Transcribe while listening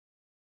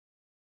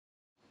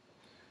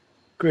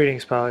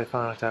Greetings,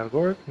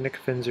 polyphonic.org. Nick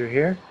Finzer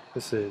here.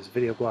 This is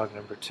video blog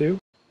number 2.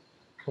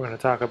 We're going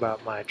to talk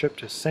about my trip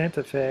to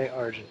Santa Fe,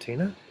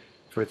 Argentina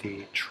for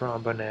the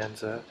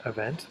Trombonanza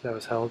event that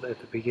was held at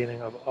the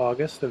beginning of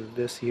August of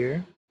this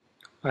year.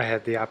 I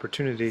had the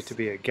opportunity to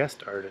be a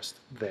guest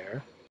artist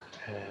there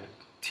and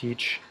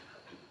teach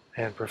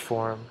and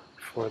perform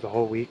for the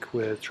whole week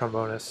with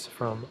trombonists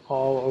from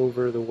all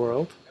over the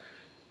world.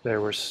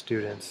 There were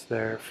students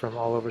there from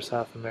all over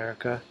South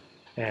America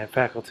and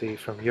faculty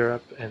from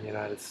Europe and the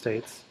United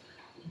States,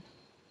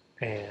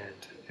 and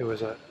it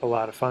was a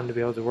lot of fun to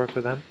be able to work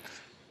with them.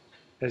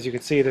 As you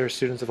can see, there are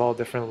students of all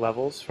different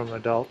levels, from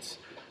adults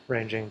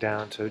ranging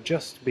down to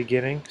just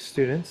beginning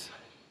students,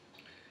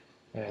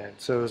 and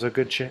so it was a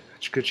good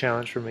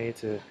challenge for me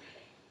to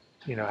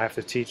have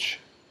to teach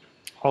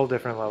all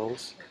different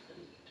levels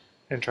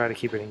and try to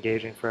keep it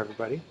engaging for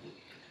everybody.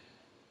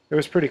 It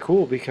was pretty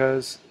cool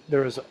because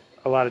there was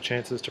a lot of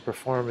chances to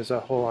perform as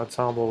a whole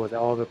ensemble with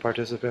all the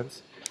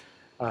participants.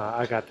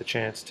 I got the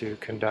chance to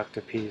conduct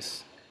a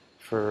piece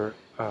for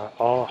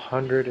all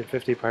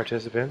 150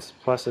 participants,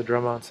 plus a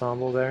drum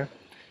ensemble there.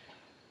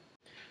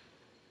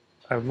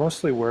 I've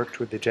mostly worked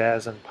with the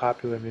jazz and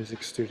popular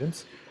music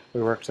students.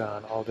 We worked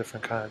on all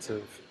different kinds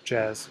of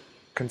jazz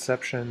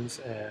conceptions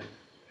and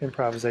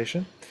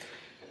improvisation.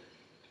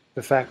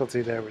 The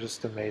faculty there were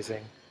just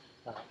amazing.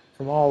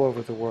 From all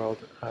over the world,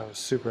 I was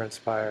super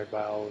inspired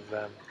by all of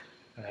them.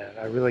 And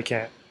I really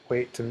can't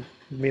wait to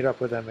meet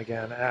up with them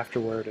again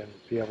afterward and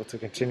be able to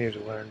continue to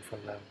learn from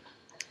them.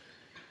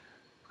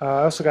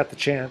 I also got the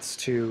chance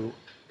to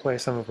play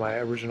some of my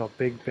original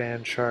big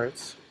band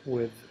charts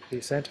with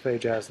the Santa Fe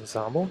Jazz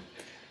Ensemble.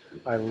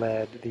 I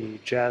led the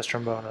jazz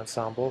trombone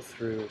ensemble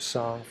through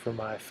Song for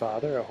My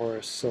Father, a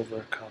Horace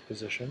Silver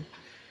composition.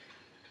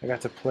 I got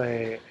to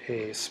play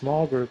a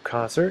small group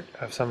concert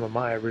of some of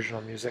my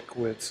original music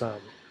with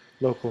some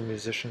local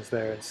musicians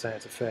there in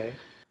Santa Fe.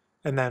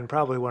 And then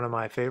probably one of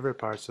my favorite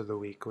parts of the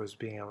week was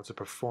being able to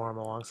perform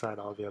alongside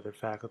all the other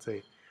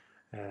faculty.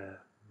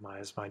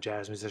 As my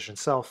jazz musician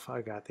self,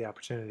 I got the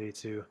opportunity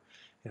to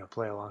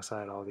play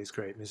alongside all these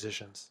great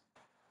musicians.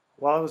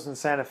 While I was in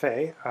Santa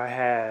Fe, I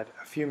had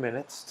a few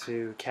minutes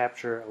to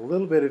capture a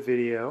little bit of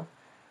video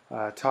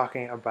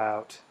talking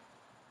about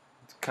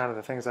kind of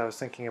the things I was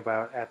thinking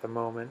about at the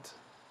moment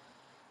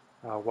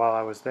while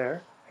I was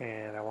there,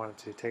 and I wanted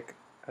to take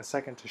a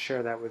second to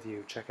share that with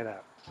you. Check it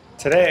out.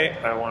 Today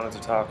I wanted to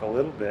talk a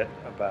little bit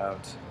about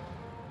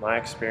my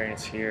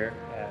experience here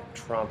at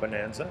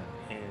Trombonanza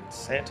in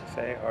Santa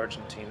Fe,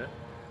 Argentina.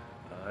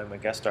 I'm a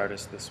guest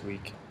artist this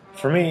week.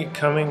 For me,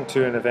 coming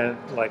to an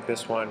event like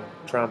this one,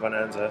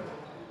 Trombonanza,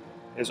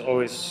 is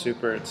always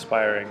super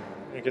inspiring.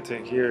 You get to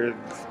hear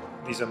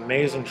these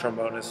amazing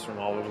trombonists from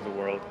all over the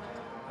world.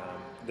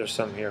 There's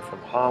some here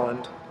from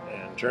Holland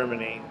and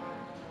Germany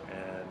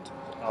and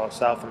all of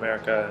South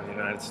America and the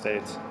United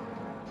States.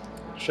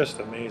 It's just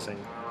amazing,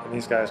 and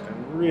these guys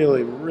can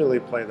really, really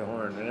play the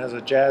horn. And as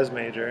a jazz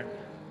major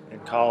in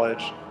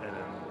college and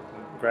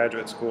in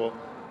graduate school,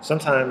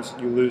 sometimes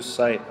you lose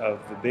sight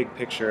of the big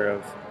picture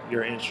of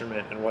your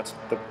instrument and what's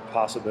the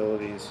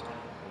possibilities,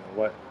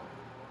 what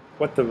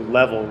the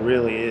level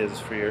really is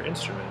for your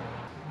instrument.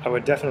 I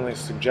would definitely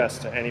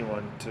suggest to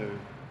anyone to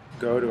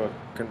go to a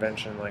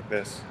convention like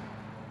this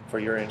for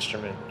your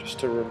instrument, just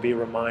to be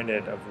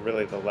reminded of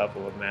really the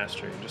level of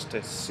mastery. Just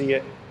to see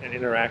it and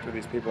interact with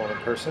these people in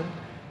person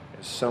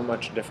is so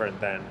much different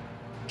than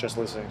just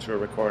listening to a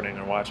recording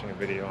or watching a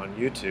video on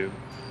YouTube.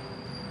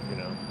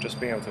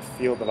 Just being able to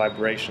feel the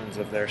vibrations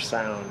of their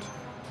sound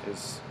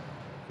is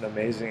an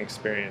amazing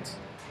experience,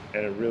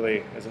 and it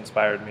really has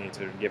inspired me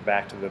to get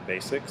back to the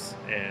basics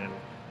and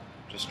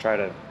just try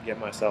to get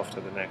myself to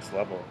the next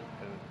level,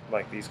 and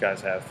like these guys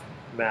have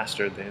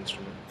mastered the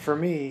instrument. For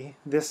me,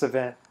 this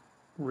event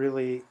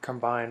really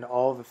combined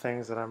all the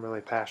things that I'm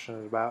really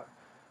passionate about,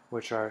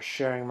 which are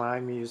sharing my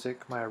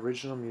music, my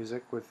original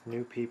music, with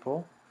new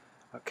people,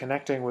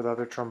 connecting with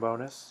other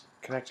trombonists,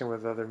 connecting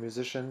with other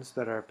musicians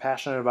that are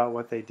passionate about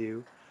what they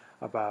do,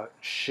 about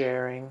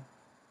sharing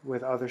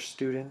with other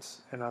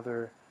students and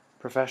other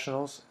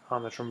professionals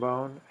on the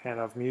trombone and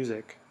of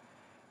music.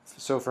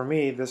 So for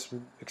me, this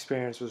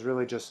experience was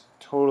really just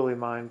totally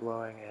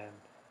mind-blowing, and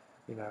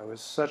it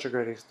was such a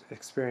great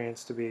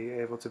experience to be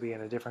able to be in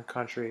a different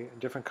country, a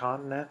different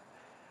continent,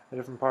 a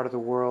different part of the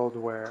world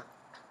where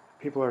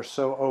people are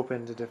so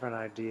open to different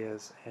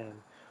ideas, and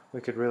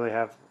we could really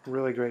have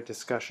really great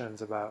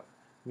discussions about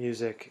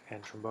music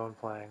and trombone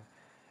playing.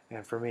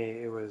 And for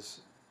me, it was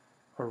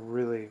a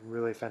really,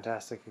 really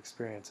fantastic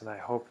experience, and I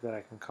hope that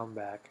I can come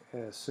back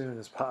as soon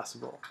as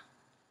possible.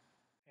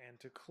 And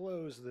to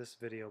close this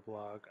video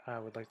blog, I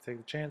would like to take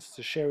the chance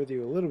to share with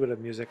you a little bit of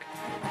music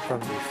from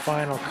the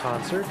final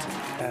concert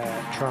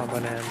at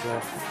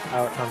Trombonanza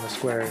out on the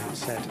square in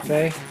Santa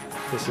Fe.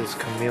 This is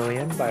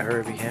Chameleon by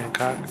Herbie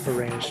Hancock,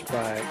 arranged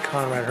by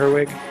Conrad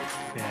Herwig,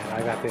 and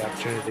I got the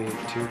opportunity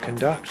to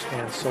conduct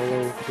and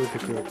solo with the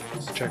group.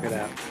 So check it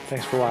out.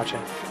 Thanks for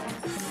watching.